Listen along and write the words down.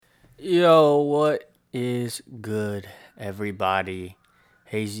Yo, what is good, everybody?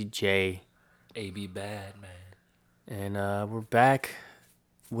 Hazy J, AB bad, man. and we're back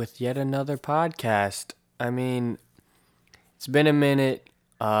with yet another podcast. I mean, it's been a minute.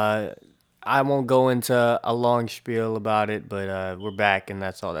 Uh, I won't go into a long spiel about it, but we're back, and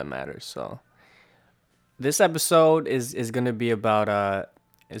that's all that matters. So, this episode is gonna be about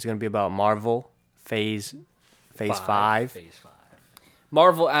Marvel Phase Five, Phase 5.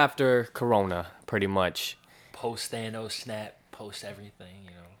 Marvel after Corona, pretty much. Post Thanos snap, post everything.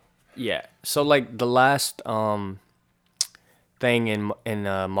 Yeah. So like the last thing in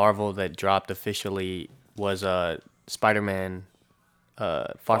Marvel that dropped officially was Spider-Man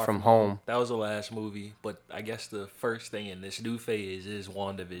Far Far From From Home. Home. That was the last movie, but I guess the first thing in this new phase is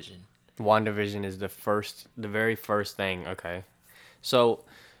WandaVision. WandaVision is the very first thing. Okay. So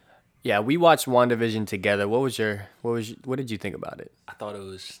yeah, we watched WandaVision together. What did you think about it? I thought it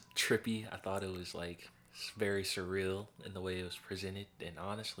was trippy. I thought it was like very surreal in the way it was presented, and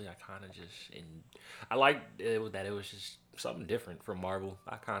honestly, I kind of I liked that it was just something different from Marvel.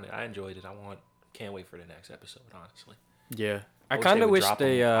 I enjoyed it. Can't wait for the next episode. Honestly, Yeah. I I wish kind they of would wish drop them.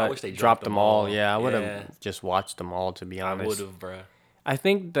 they I wish they dropped dropped them them all. all. Yeah, I would Yeah, have just watched them all to be I would honest. have, bruh. I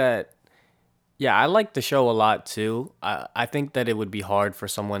think that yeah, I like the show a lot too. I think that it would be hard for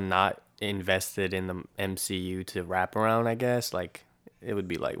someone not invested in the MCU to wrap around, I guess. Like it would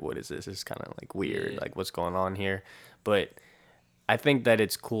be like, what is this? It's kind of like weird, Yeah. like what's going on here. But I think that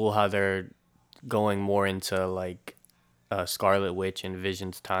it's cool how they're going more into like Scarlet Witch and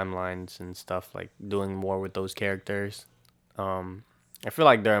Vision's timelines and stuff, like doing more with those characters. Um, I feel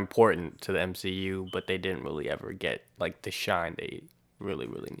like they're important to the MCU, but they didn't really ever get like the shine they really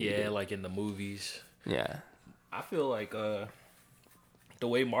Yeah, needed. like in the movies. Yeah. I feel like the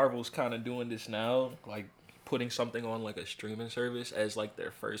way Marvel's kind of doing this now, like putting something on like a streaming service as like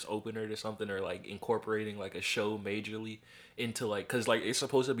their first opener to something, or like incorporating like a show majorly into like, cause like it's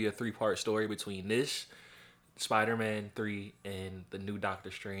supposed to be a 3-part story between this Spider-Man 3 and the new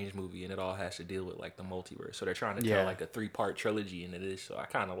Doctor Strange movie, and it all has to deal with like the multiverse. So they're trying to tell Yeah. like a 3-part trilogy into this. So I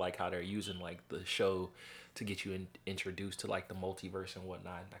kind of like how they're using like the show to get you introduced to like the multiverse and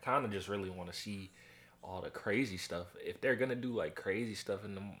whatnot. I kind of just really want to see all the crazy stuff. If they're gonna do like crazy stuff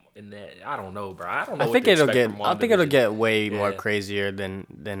in that, I don't know, bro. I don't know what to expect from I think it'll WandaVision. get way more Yeah. crazier than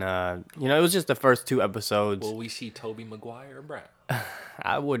it was just the first two episodes. Will we see Toby Maguire, bro?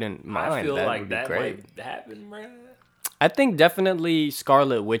 I wouldn't I mind. feel That like would be that great. might happen, bro. I think definitely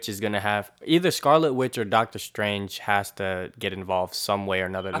Scarlet Witch is gonna have either Scarlet Witch or Doctor Strange has to get involved some way or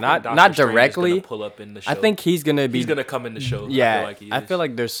another. I think Doctor Not Strange is gonna directly. pull up in the I show. think he's gonna be He's gonna come in the show. yeah. I feel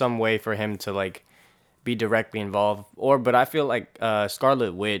like There's some way for him to like be directly involved but I feel like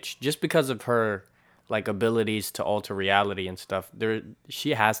Scarlet Witch, just because of her like abilities to alter reality and stuff,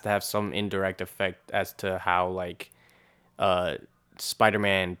 she has to have some indirect effect as to how like uh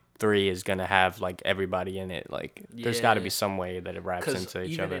Spider-Man 3 is gonna have like everybody in it. Like there's got to yeah, be some way that it wraps because into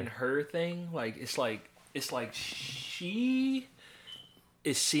each even other. in her thing, like it's like she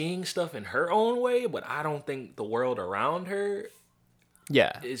is seeing stuff in her own way, but I don't think the world around her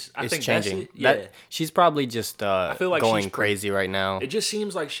Yeah, is. I it's think that's changing. it. Yeah, That she's probably just I feel like going crazy right now. it just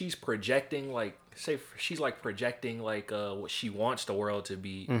seems like she's projecting like she's like projecting like what she wants the world to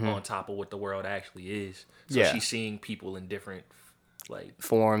be on top of what the world actually is. So Yeah. she's seeing people in different like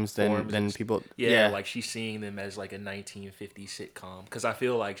Forms forms than and people. yeah, like she's seeing them as like a 1950s sitcom, because I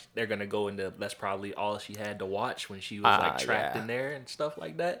feel like they're gonna go into that's probably all she had to watch when she was like trapped Yeah. in there and stuff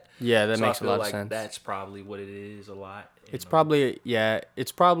like that. Yeah, that So I makes a feel lot of like sense. that's probably what it is a lot. It's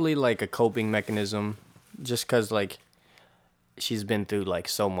probably like a coping mechanism, just cause like she's been through like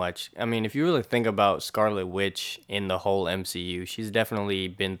so much. I mean, if you really think about Scarlet Witch in the whole MCU, she's definitely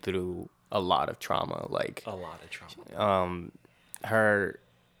been through a lot of trauma. Like a lot of trauma. her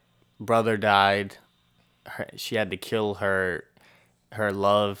brother died, she had to kill her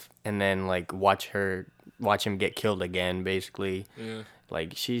love, and then like watch him get killed again. Basically, Yeah.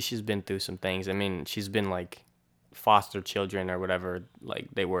 like she's been through some things. I mean, she's been like foster children or whatever, like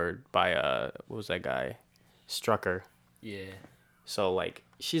they were by what was that guy, Strucker. Yeah. So like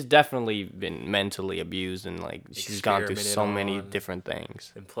she's definitely been mentally abused, and like she's gone through Experimented so many on. different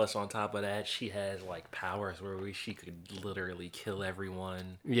things. And plus, on top of that, she has like powers where she could literally kill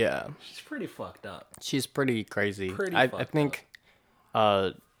everyone. Yeah, She's pretty fucked up. she's pretty crazy. Pretty I fucked think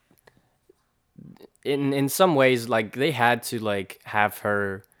uh in some ways like they had to like have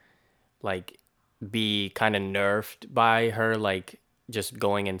her like be kind of nerfed by her like just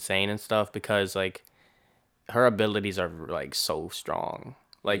going insane and stuff, because like her abilities are like so strong.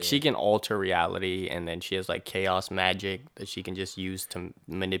 Like Yeah. she can alter reality, and then she has like chaos magic that she can just use to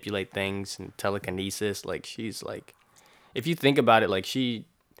manipulate things and telekinesis. Like she's like, if you think about it, like she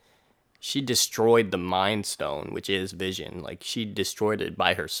destroyed the Mind Stone, which is Vision. Like she destroyed it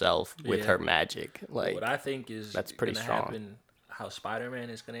by herself with Yeah. her magic. But what Like I think is that's pretty gonna strong. happen, how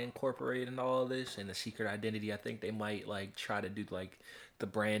Spider-Man is gonna incorporate in all of this and the secret identity. I think they might like try to do like the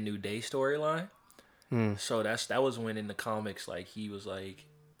brand new day storyline. Hmm. So that was when in the comics like he was like,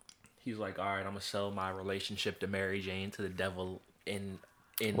 all right, I'm gonna sell my relationship to Mary Jane to the devil in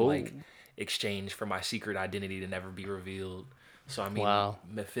Oh, like exchange for my secret identity to never be revealed. So I mean, wow.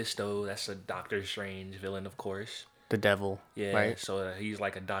 Mephisto, that's a Doctor Strange villain, of course. The devil, Yeah, right? so he's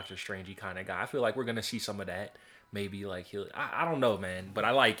like a Doctor Strangey kind of guy. I feel like we're gonna see some of that. Maybe like I don't know, man, but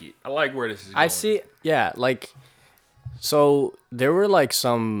I like it. I like where this is I going. see. Yeah, like so there were like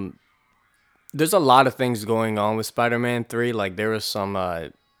some. There's a lot of things going on with Spider-Man 3. Like there was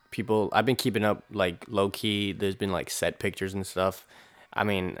some people I've been keeping up like low key. There's been like set pictures and stuff. I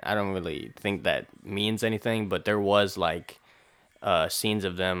mean, I don't really think that means anything, but there was like scenes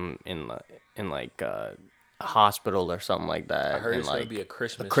of them in like a hospital or something like I that, heard and it's gonna be like a a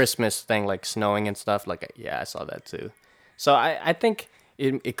Christmas. Christmas thing, like snowing and stuff. Like yeah, I saw that too. So I think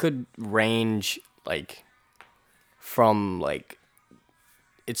it could range like from like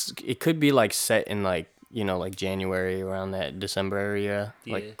it could be like set in like like January around that December area,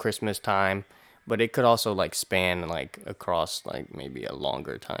 Yeah, like Christmas time, but it could also like span like across like maybe a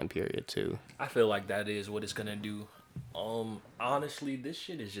longer time period too. I feel like that is what it's gonna do. Honestly, this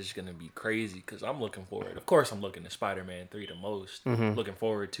shit is just gonna be crazy because I'm looking forward. Of course, I'm looking to Spider-Man 3 the most. Hmm. Looking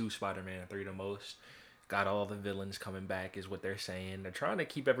forward to Spider-Man 3 the most. Got all the villains coming back, is what they're saying. They're trying to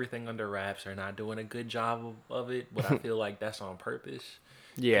keep everything under wraps. They're not doing a good job of it, but I feel like that's on purpose.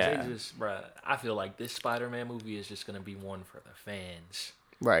 Cause they Yeah, just, bruh, I feel like this Spider-Man movie is just gonna be one for the fans.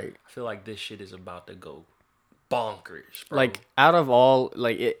 right. I feel like this shit is about to go bonkers, bro. Like out of all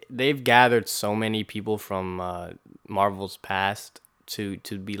like they've gathered so many people from Marvel's past to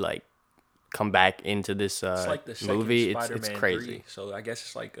be like come back into this It's like the second movie. It's Spider-Man 3, crazy. so I guess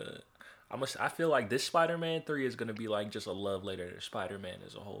it's like I feel like this Spider-Man 3 is gonna be like just a love letter to Spider-Man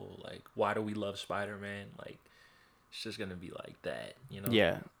as a whole. Like, why do we love Spider-Man? Like, it's just gonna be like that, you know?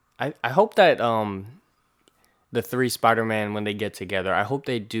 Yeah, I hope that the three Spider-Man when they get together, I hope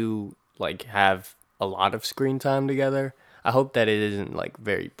they do like have a lot of screen time together. I hope that it isn't like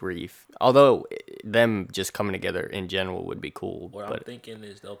very brief. Although them just coming together in general would be cool, What I'm but thinking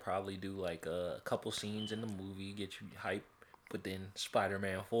is they'll probably do like a couple scenes in the movie, get you hype, but then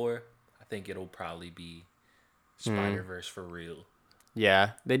Spider-Man 4, I think it'll probably be Spider-Verse for real.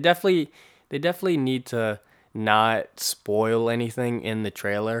 yeah, they definitely need to not spoil anything in the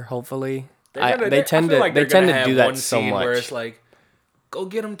trailer. Hopefully, they I tend feel to like they they're gonna tend to have do that one so scene where it's much. like, "Go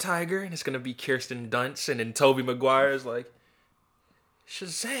get him, Tiger," and it's gonna be Kirsten Dunst, and then Tobey Maguire is like,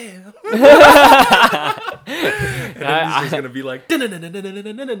 "Shazam!" And then it's just gonna be like, and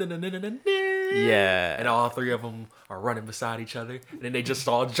Yeah, all three of them are running beside each other, and then they just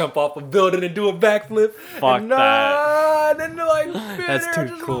all jump off a building and do a backflip. fuck that. And then they're like, That's they're too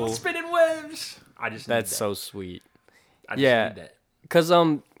just little cool. spinning webs. I just need That's that. so sweet. I just Yeah, need that. cause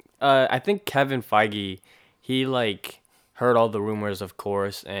I think Kevin Feige, he like heard all the rumors, of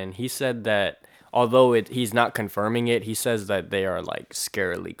course, and he said that although he's not confirming it, he says that they are like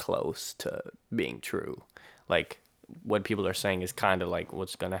scarily close to being true. Like what people are saying is kind of like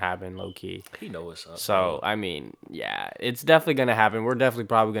what's gonna happen, low key. He know what's up, So bro. I mean, yeah, it's definitely gonna happen. We're definitely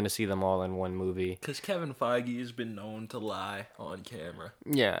probably gonna see them all in one movie. Cause Kevin Feige has been known to lie on camera.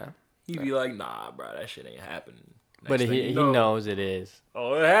 Yeah, He'd be like, "Nah, bro, that shit ain't happening." but Next thing you he know, knows it is.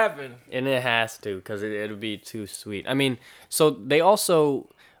 oh, it happened. And it has to, because it'll be too sweet. I mean, so they also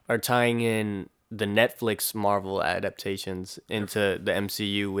are tying in the Netflix Marvel adaptations into the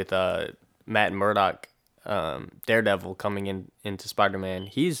MCU with Matt Murdock, Daredevil coming into Spider-Man.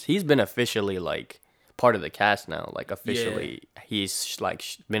 He's been officially like part of the cast now. Like officially, he's like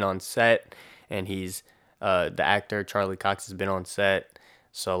been on set, and he's the actor Charlie Cox has been on set.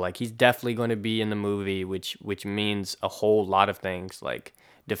 So like he's definitely going to be in the movie, which means a whole lot of things like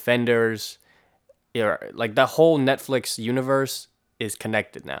Defenders, yeah, like the whole Netflix universe is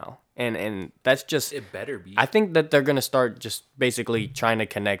connected now, and that's just. It better be. I think that they're gonna start just basically trying to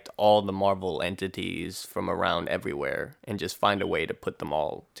connect all the Marvel entities from around everywhere and just find a way to put them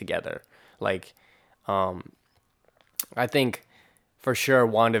all together. Like, I think for sure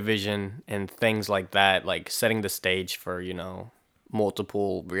WandaVision and things like that, like setting the stage for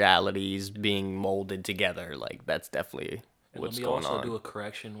multiple realities being molded together. Like that's definitely And let what's me going also on. do a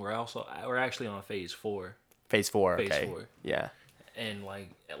correction. We're actually on phase 4. Phase 4, Phase okay. 4. Yeah. And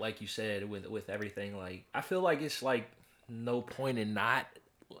like you said, with everything, like I feel like it's like no point in not,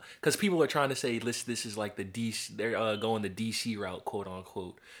 because people are trying to say this is like the DC, they're going the DC route, quote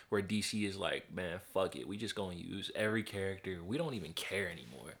unquote, where DC is like, man, fuck it, we just gonna use every character, we don't even care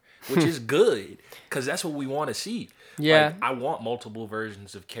anymore, which is good because that's what we want to see. Like Yeah, I want multiple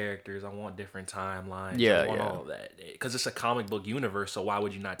versions of characters, I want different timelines, I yeah, want yeah, all of that because it's a comic book universe. So why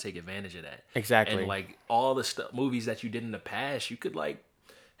would you not take advantage of that? And exactly. like all the stuff movies that you did in the past, you could like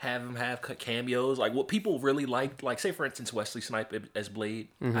have them have cameos. Like what people really liked, like say for instance Wesley Snipes as Blade.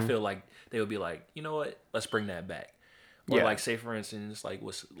 I feel like they would be like, you know what, let's bring that back. Or Yeah, like say for instance like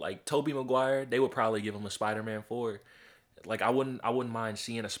was like Tobey Maguire, they would probably give him a Spider-Man 4. Like I wouldn't mind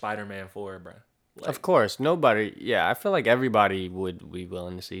seeing a Spider-Man 4, bro. of Like course. Nobody. Yeah, I feel like everybody would be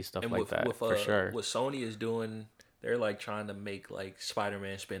willing to see stuff and like that for sure. what Sony is doing, they're like trying to make like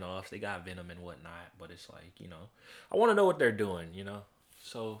Spider-Man spin-offs. They got Venom and whatnot, but it's like, I want to know what they're doing.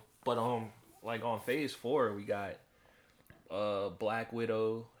 So, but like on Phase 4, we got Black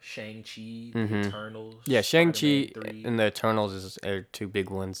Widow, Shang-Chi, The Eternals, Yeah, Shang Spider-Man Chi 3. and the Eternals are two big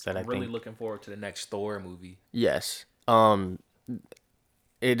ones that I I'm really think. looking forward to the next Thor movie. Yes.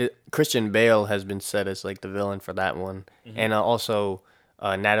 It Christian Bale has been set as like the villain for that one, and also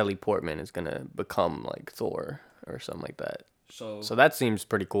Natalie Portman is gonna become like Thor or something like that. So, So that seems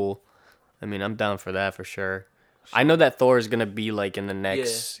pretty cool. I mean, I'm down for that for sure. I know so that Thor is gonna be like in the yeah,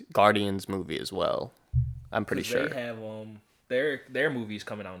 next Guardians movie as well. I'm pretty because they sure. have their movies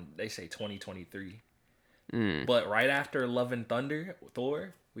coming out. They say 2023. Mm, But right after Love and Thunder,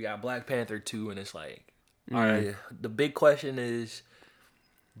 Thor, we got Black Panther 2, and it's like, all mm. right, the big question is,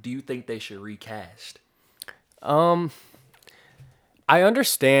 do you think they should recast? Um, I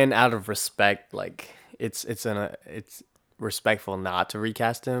understand out of respect, like it's respectful not to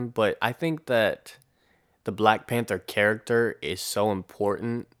recast him, but I think that the Black Panther character is so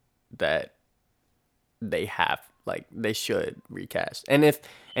important that they should recast. And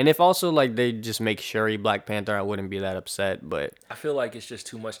if also like they just make Shuri Black Panther, I wouldn't be that upset. But I feel like it's just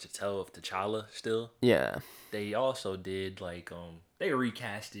too much to tell of T'Challa still. yeah, They also did like they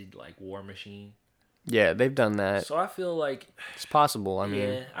recasted like War Machine. yeah, they've done that. So I feel like, It's possible. I mean,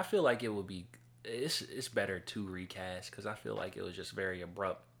 yeah, I feel like it would be it's better to recast because I feel like it was just very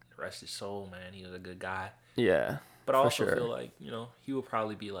abrupt. Rest his soul, man. He was a good guy. yeah, But I for also sure. feel like, he would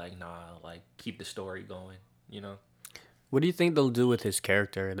probably be like, nah, like keep the story going. What do you think they'll do with his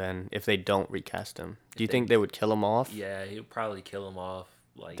character then if they don't recast him? Do If you they think they would kill him off? Yeah, he'll probably kill him off.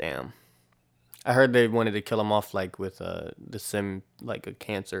 Like, Damn. I heard they wanted to kill him off like with the sim like a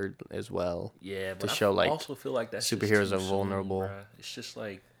cancer as well yeah, to but show like also feel like that's just superheroes too are soon, vulnerable. bruh. It's just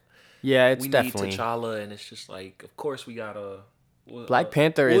like Yeah, it's we need definitely T'Challa, and it's just like, of course we gotta. Black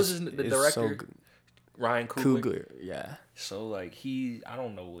Panther What was the is so director? Ryan Coogler. cougar. Yeah. So like I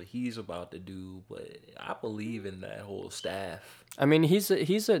don't know what he's about to do, but I believe in that whole staff. I mean, he's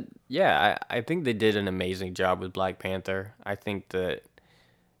a yeah. I think they did an amazing job with Black Panther. I think that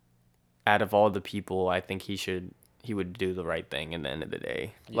out of all the people, I think he would do the right thing in the end of the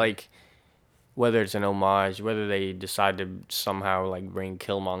day. Yeah, Like whether it's an homage, whether they decide to somehow like bring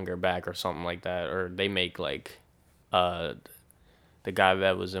Killmonger back or something like that, or they make like uh the guy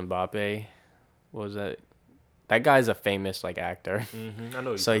that was Mbappe. What was that? That guy's a famous like actor. I know what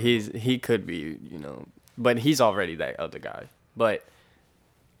you're So talking about. he could be, but he's already that other guy. But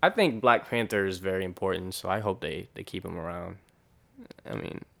I think Black Panther is very important, so I hope they keep him around. I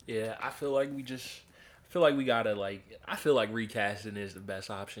mean, Yeah, I feel like we gotta like, I feel like recasting is the best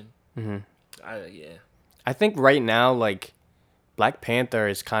option. Yeah. I think right now like Black Panther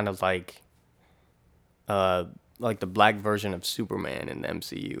is kind of uh like the black version of Superman in the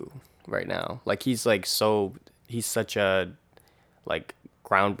MCU right now. Like he's such a like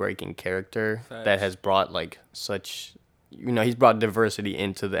groundbreaking character that Facts. has brought like such he's brought diversity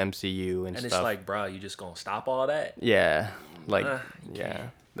into the MCU and And it's stuff. like, bro, you just gonna stop all that? Yeah, like You yeah, can't.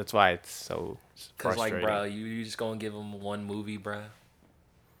 that's why it's so Cause like, frustrating. bro, you just gonna give him one movie, bro?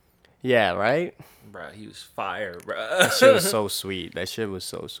 Yeah, right. Bro, he was fire, That shit was bro. so sweet. That shit was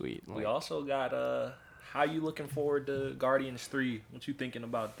so sweet. We Like also got how you looking forward to Guardians 3? What you thinking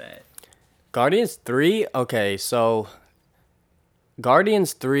about that? Guardians 3. Okay, so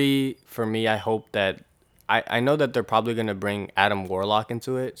Guardians 3 for me, I hope that I know that they're probably gonna bring Adam Warlock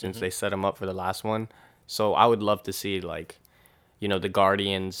into it since they set him up for the last one. So I would love to see like the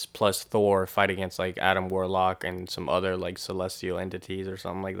Guardians plus Thor fight against like Adam Warlock and some other like celestial entities or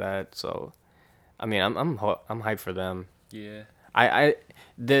something like that. So I mean, I'm hyped for them. Yeah. I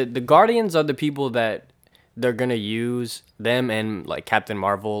the Guardians are the people that they're gonna use them and like Captain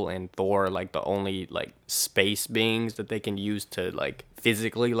Marvel and Thor like the only like space beings that they can use to like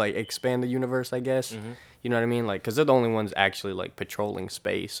physically like expand the universe, I guess. Mm-hmm. You know what I mean? Like, cause they're the only ones actually like patrolling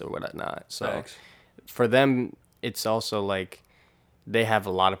space or whatnot. So Facts. for them, it's also like they have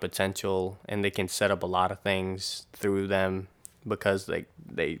a lot of potential and they can set up a lot of things through them because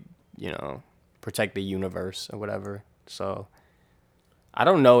they you know protect the universe or whatever. So I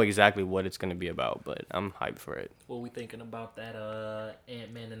don't know exactly what it's gonna be about, but I'm hyped for it. What we thinking about that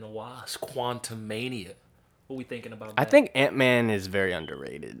Ant-Man and the Wasp Quantum Mania? What we thinking about I that? think Ant-Man is very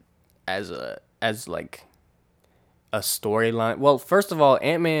underrated as like a storyline. Well, first of all,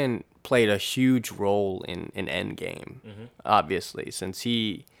 Ant-Man played a huge role in Endgame, Mm-hmm. obviously, since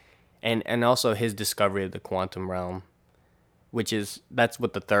he and also his discovery of the quantum realm, which is that's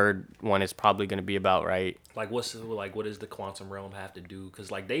what the third one is probably going to be about, right? Like what does the quantum realm have to do?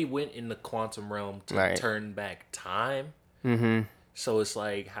 Because like they went in the quantum realm to Right. turn back time. Mm-hmm. So it's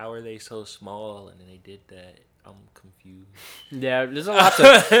like, how are they so small and then they did that? I'm confused. Yeah, there's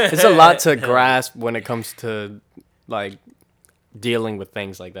a lot to grasp when it comes to like dealing with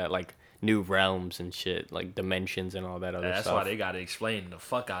things like that, like new realms and shit, like dimensions and all that other That's why stuff. they gotta explain the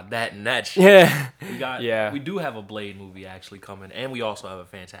fuck out that and that shit. Yeah, We yeah. do have a Blade movie actually coming, and we also have a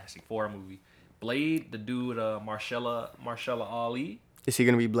Fantastic Four movie. Blade, the dude, Marshalla Ali, Is he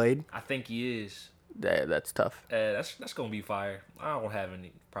gonna be Blade? I think he is. Yeah, that's tough. That's gonna be fire. I don't have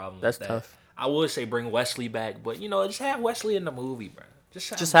any problems That's with that. tough. I would say bring Wesley back, but just have Wesley in the movie, bro. Just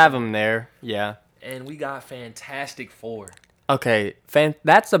have Just him have somewhere. him there. Yeah. And we got Fantastic Four. Okay,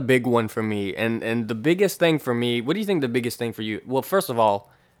 that's a big one for me. And the biggest thing for me, what do you think the biggest thing for you? Well, first of all,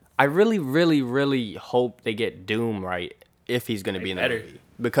 I really, really, really hope they get Doom right if he's gonna They be in the better. movie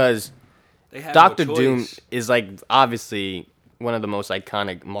because They have Doctor no Doom choice. is like obviously one of the most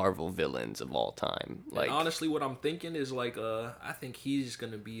iconic Marvel villains of all time. And Like, honestly, what I'm thinking is like, I think he's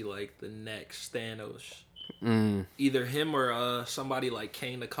gonna be like the next Thanos. Either him or somebody like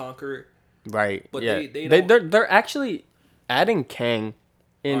Kang the Conqueror. right? But Yeah, they don't. they're actually adding Kang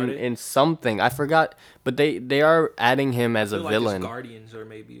Are in they? in something. I forgot, but they are adding him I as a feel like it's villain. Guardians or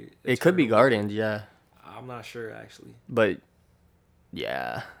maybe It could be Eternals. Guardians, yeah, I'm not sure actually. but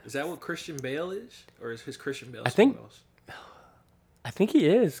yeah, Is that what Christian Bale is, or is his Christian Bale I someone think else? I think he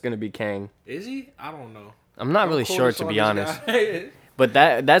is gonna be Kang. Is he? I don't know. I'm not Don't really quote sure us to on be this honest, guy. but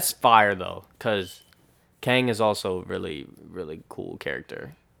that's fire though, cause Kang is also a really really cool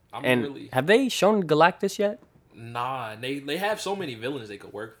character. I'm And really have they shown Galactus yet? nah. They have so many villains they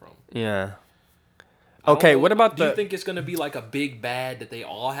could work from. Yeah. I don't Okay, know. what about Do you the? think it's gonna be like a big bad that they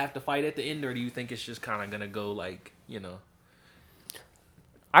all have to fight at the end, or do you think it's just kind of gonna go like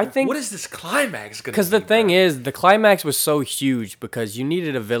I think what is this climax gonna? because the be, thing bro? is, the climax was so huge because you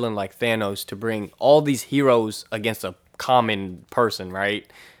needed a villain like Thanos to bring all these heroes against a common person, right?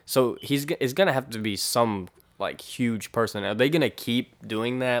 So it's gonna have to be some like huge person. Are they gonna keep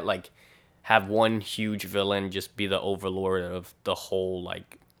doing that? Like, have one huge villain just be the overlord of the whole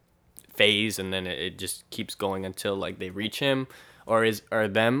like phase, and then it just keeps going until like they reach him, or is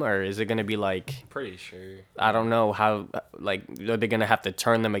it gonna be like Pretty sure. I don't know how like are they gonna have to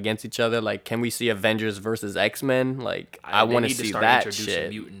turn them against each other? Like, can we see Avengers versus X-Men? Like, I They want to need to see start that introducing shit.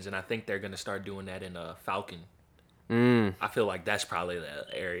 mutants, and I think they're gonna start doing that in Falcon. Mm, I feel like that's probably the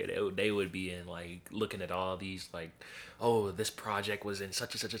area they would be in, like looking at all these, like, oh, this project was in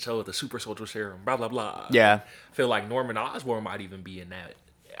such and such a show with the super soldier serum, blah blah blah. yeah, I feel like Norman Osborn might even be in that.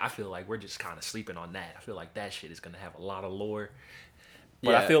 I feel like we're just kind of sleeping on that. I feel like that shit is gonna have a lot of lore.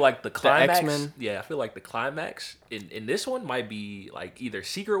 But I yeah. feel like the climax, X-Men. yeah, I feel like the climax in this one might be like either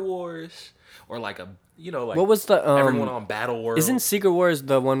Secret Wars or like like What was the everyone on Battle Isn't World. Secret Wars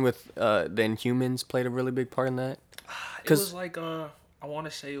the one with the Inhumans played a really big part in that? It was Because like I want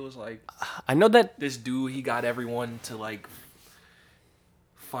to say it was like I know that. this dude, he got everyone to like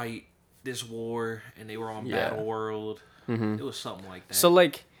fight this war, and they were on Yeah. Battle World. It was something like that. So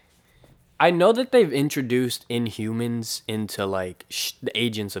like, I know that they've introduced Inhumans into like the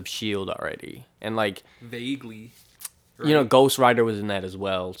Agents of Shield already, and like Vaguely, you know, right? Ghost Rider was in that as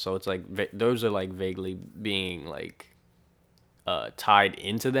well. So it's like those are like vaguely being like tied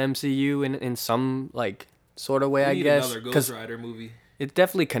into the MCU in some like sort of way, We I need guess, another Ghost because Rider movie. it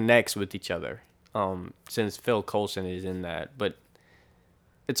definitely connects with each other. Since Phil Coulson is in that, but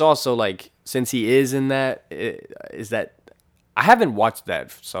it's also like since he is in that, is that I haven't watched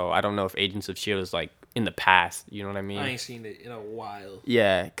that, so I don't know if Agents of Shield is like in the past. You know what I I mean? ain't seen it in a while.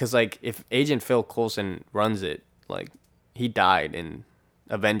 Yeah, because like if Agent Phil Coulson runs it, like he died in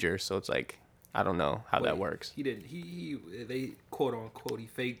Avengers, so it's like I don't know how that Wait, works. He didn't. They quote unquote he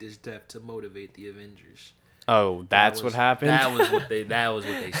faked his death to motivate the Avengers. Oh, That that's what was happened. that was what they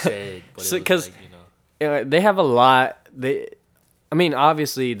said, but it So, was because like they have a lot. I mean,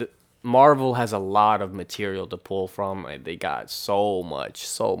 obviously, Marvel has a lot of material to pull from. They got so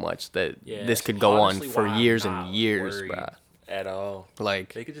much that yeah. this That's could go on honestly for why I'm years and not years, worried bruh. at all.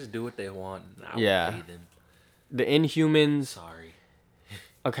 Like, They could just do what they want, and I will yeah, pay them. the Inhumans. Sorry.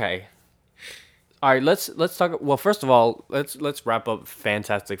 Okay, all right. Let's talk. Well, first of all, let's wrap up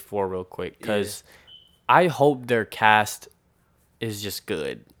Fantastic Four real quick Yeah, because I hope their cast is just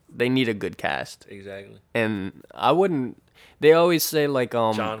good. They need a good cast, exactly. and I wouldn't. They always say like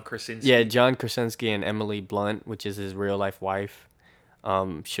John yeah, Krasinski. John Krasinski and Emily Blunt, which is his real life wife,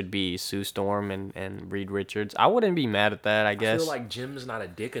 should be Sue Storm and Reed Richards. I wouldn't be mad at that. I I feel guess. like Jim's not a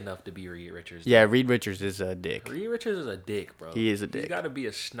dick enough to be Reed Richards Yeah, though. Reed Richards is a dick. Reed Richards is a dick, bro. He is a He's got dick. to be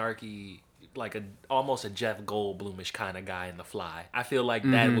a snarky, like a almost a Jeff Goldblumish kind of guy in The Fly. I feel like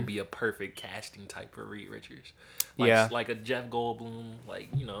that would be a perfect casting type for Reed Richards, Yeah, like a Jeff Goldblum, like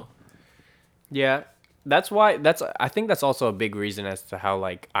yeah. That's why. I think that's also a big reason as to how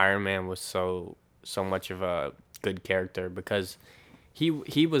like Iron Man was so much of a good character because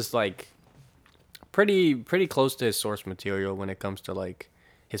he was like pretty close to his source material when it comes to like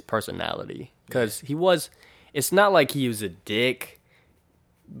his personality because he was. It's not like he was a dick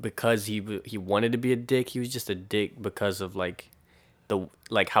because he wanted to be a dick. He was just a dick because of like the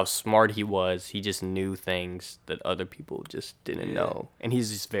like how smart he was. He just knew things that other people just didn't yeah. know, and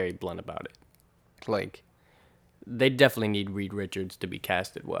he's just very blunt about it. Like they definitely need Reed Richards to be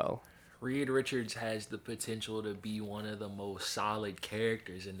casted well. Reed Richards has the potential to be one of the most solid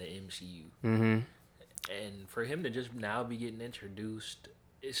characters in the MCU. And for him to just now be getting introduced,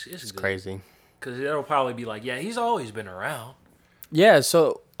 it's It's good. crazy. Because it'll probably be like, yeah, he's always been around. Yeah.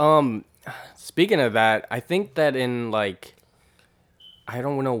 So speaking of that, I think that in like I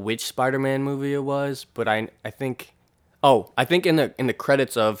don't know which Spider-Man movie it was, but I think I think in the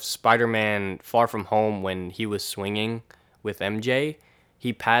credits of Spider-Man Far From Home when he was swinging with MJ,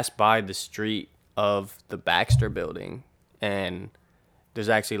 he passed by the street of the Baxter building and there's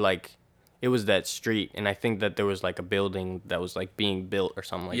actually like it was that street and I think that there was like a building that was like being built or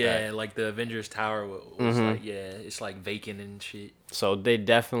something like that. Yeah, like the Avengers Tower was like, yeah, it's like vacant and shit. So they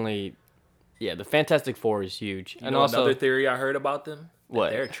definitely yeah, the Fantastic Four is huge. You And know another also theory I heard about them? That what?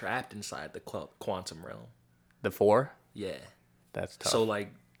 they're trapped inside the quantum realm. The four? Yeah. That's So tough.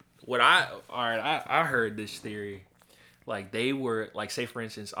 like, I heard this theory. Like they were like, say for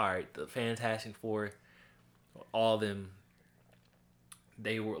instance, all right, the Fantastic Four, all of them,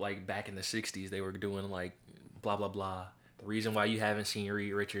 they were like back in the '60s. They were doing like blah blah blah. The reason why you haven't seen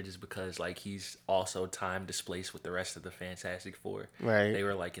Reed Richards is because like he's also time displaced with the rest of the Fantastic Four. Right. They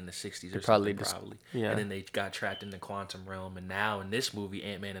were like in the '60s They or something just probably, yeah. and then they got trapped in the quantum realm. And now in this movie,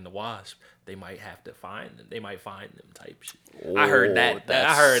 Ant-Man and the Wasp, they might have to find them. They might find them type shit. I heard that.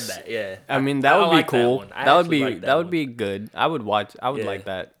 I heard that. Yeah. I mean, that I would be like that cool. one. I That would actually be like that that would one. be good. I would watch. I would Yeah. like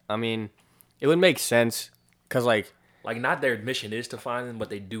that. I mean, it would make sense because like Like not their mission is to find them,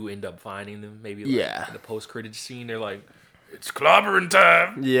 but they do end up finding them. Maybe like yeah, in the post-credits scene, they're like, "It's clobbering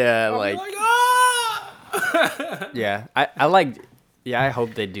time." yeah, I'll be like like, ah. yeah. I like yeah. I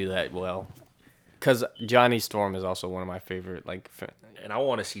hope they do that well because Johnny Storm is also one of my favorite like. And I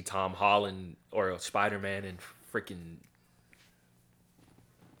want to see Tom Holland or Spider-Man and freaking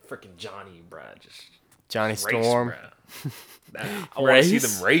Johnny, bruh. Just Johnny race, Storm. bruh. I want to see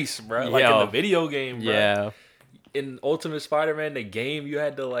Race? them race, bruh. Like in Yo. the video game, bruh. Yeah, In Ultimate Spider-Man, the game, you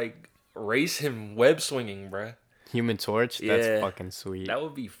had to like race him web swinging, bruh. Human Torch. That's Yeah, fucking sweet. that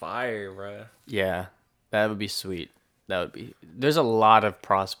would be fire, bruh. Yeah, that would be sweet. That would be. There's a lot of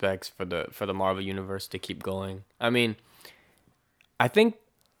prospects for the Marvel universe to keep going. I mean, I think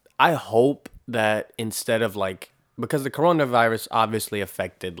I hope that instead of like because the coronavirus obviously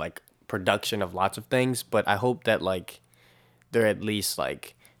affected like production of lots of things, but I hope that like they're at least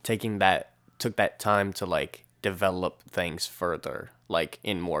like took that time to like develop things further, like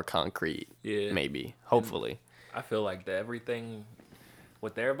in more concrete, Yeah, maybe, hopefully. I feel like that everything,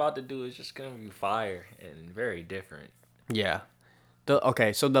 what they're about to do is just gonna be fire and very different. Yeah.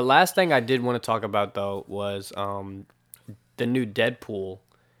 Okay, so the last thing I did want to talk about though was the new Deadpool,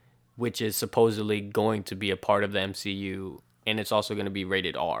 which is supposedly going to be a part of the MCU, and it's also going to be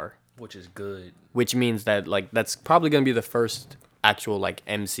rated R, Which is good. which means that like that's probably going to be the first actual like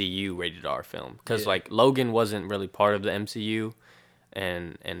MCU rated R film because Yeah. like Logan wasn't really part of the MCU,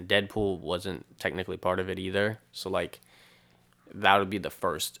 and Deadpool wasn't technically part of it either. So like that would be the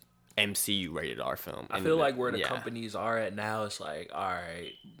first MCU rated R film. I And feel like where the yeah, companies are at now, it's like, all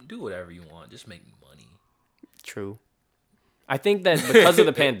right, do whatever you want, just make me money. true. I think that because of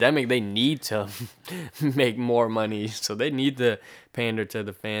the pandemic, they need to make more money, so they need to pander to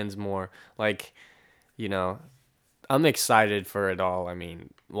the fans more. Like, you know, I'm excited for it all. I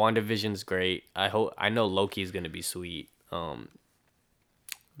mean, WandaVision's great. I know Loki's gonna be sweet.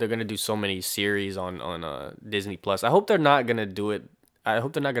 They're gonna do so many series on Disney Plus. I hope they're not gonna do it. I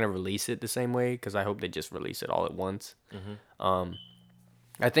hope they're not gonna release it the same way because I hope they just release it all at once.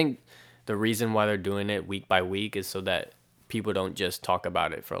 I think the reason why they're doing it week by week is so that people don't just talk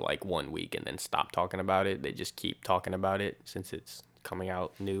about it for like 1 week and then stop talking about it. They just keep talking about it since it's coming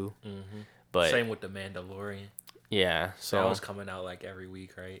out new. But Same with the Mandalorian. yeah, That so was coming out like every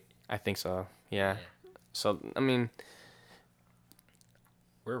week, right? I think so. Yeah. So I mean,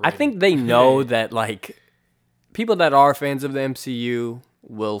 We're I ready. think they know that like people that are fans of the MCU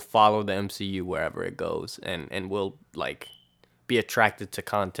will follow the MCU wherever it goes and will like be attracted to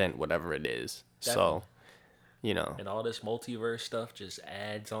content whatever it is. Definitely. So, you know, And all this multiverse stuff just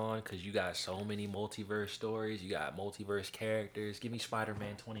adds on because you got so many multiverse stories. You got multiverse characters. Give me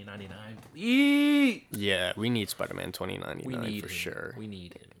Spider-Man 2099, please. yeah, we need Spider-Man We 2099 need for him. sure. We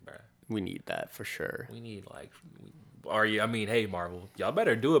need him, bro. We need that for sure. We need are you? I mean, hey Marvel, y'all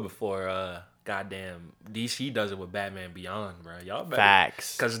better do it before goddamn DC does it with Batman Beyond, bro. Y'all better,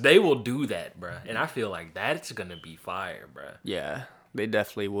 Facts. because they will do that, bro. And I feel like that's gonna be fire, bro. Yeah, they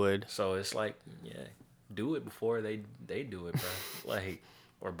definitely would. So it's like, yeah, do it before they do it, bro. Like,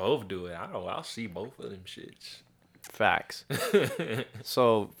 or both do it. I don't know. I'll see both of them shits. Facts.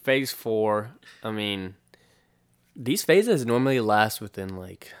 So phase 4, I mean, these phases normally last within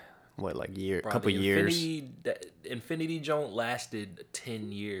like what, like Bro, couple the years. Infinity Joint lasted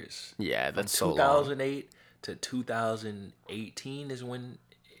 10 years. Yeah, From that's so long. 2008 to 2018 is when.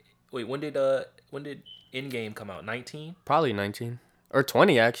 Wait, when did Endgame come out? 19? Probably 19 or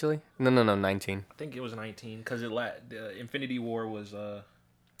 20 actually. No, 19. I think it was 19 because the Infinity War was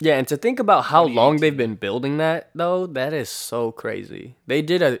Yeah, and to think about how long 2018. they've been building that though, that is so crazy. They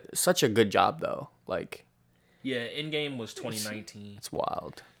did such a good job though. Like, yeah, Endgame was 2019. it's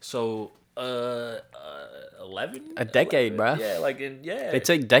wild. So 11, A decade, 11? bruh. Yeah, They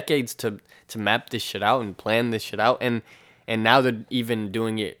take decades to map this shit out and plan this shit out, and now they're even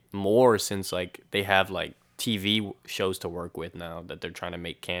doing it more since like they have like TV shows to work with now that they're trying to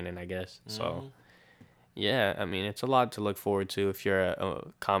make canon, I guess. So yeah, I mean it's a lot to look forward to if you're a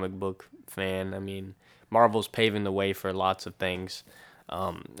comic book fan. I mean Marvel's paving the way for lots of things.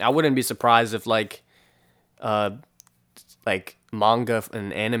 I wouldn't be surprised if uh like manga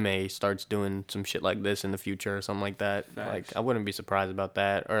and anime starts doing some shit like this in the future or something like that. Facts. Like I wouldn't be surprised about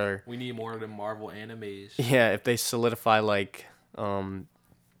that. Or We need more of them Marvel animes. yeah, if they solidify like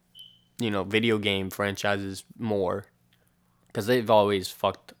video game franchises more, because they've always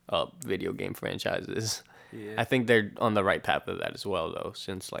fucked up video game franchises. Yeah. I think they're on the right path of that as well though,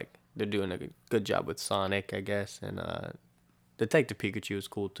 since like they're doing a good job with Sonic, I guess, and Detective Pikachu is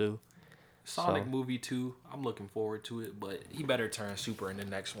cool too. Sonic movie 2, I'm looking forward to it, but he better turn super in the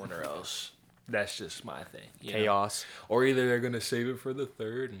next one or else. That's just my thing. You know? Chaos. Or either they're going to save it for the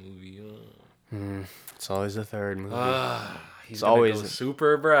third movie. It's always the third movie. He's It's gonna always go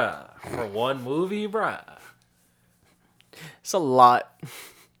super, bruh. For one movie, bruh. It's a lot.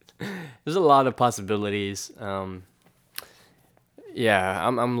 There's a lot of possibilities. Yeah,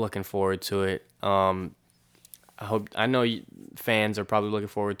 I'm looking forward to it. I know fans are probably looking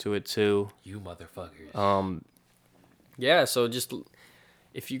forward to it too. You motherfuckers. Yeah, so just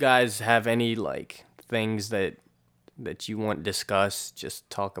if you guys have any like things that you want discussed, just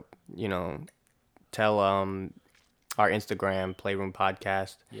talk. Tell our Instagram Playroom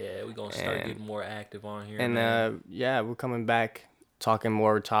Podcast. Yeah, we're gonna start getting more active on here. And man. yeah, we're coming back talking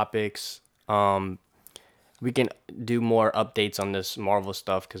more topics. We can do more updates on this Marvel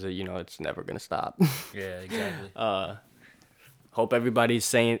stuff because it's never gonna stop. Yeah, exactly. Hope everybody's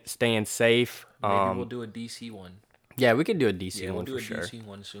staying safe. Maybe we'll do a DC one. Yeah, we could do a DC We'll one do for a sure. DC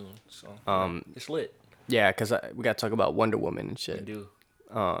one soon. So it's lit. Yeah, because we got to talk about Wonder Woman and We shit. do.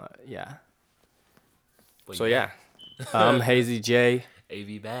 Yeah. But So yeah, I'm Hazy J,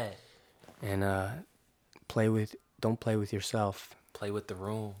 AV bad. and don't play with yourself. Play with the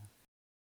room.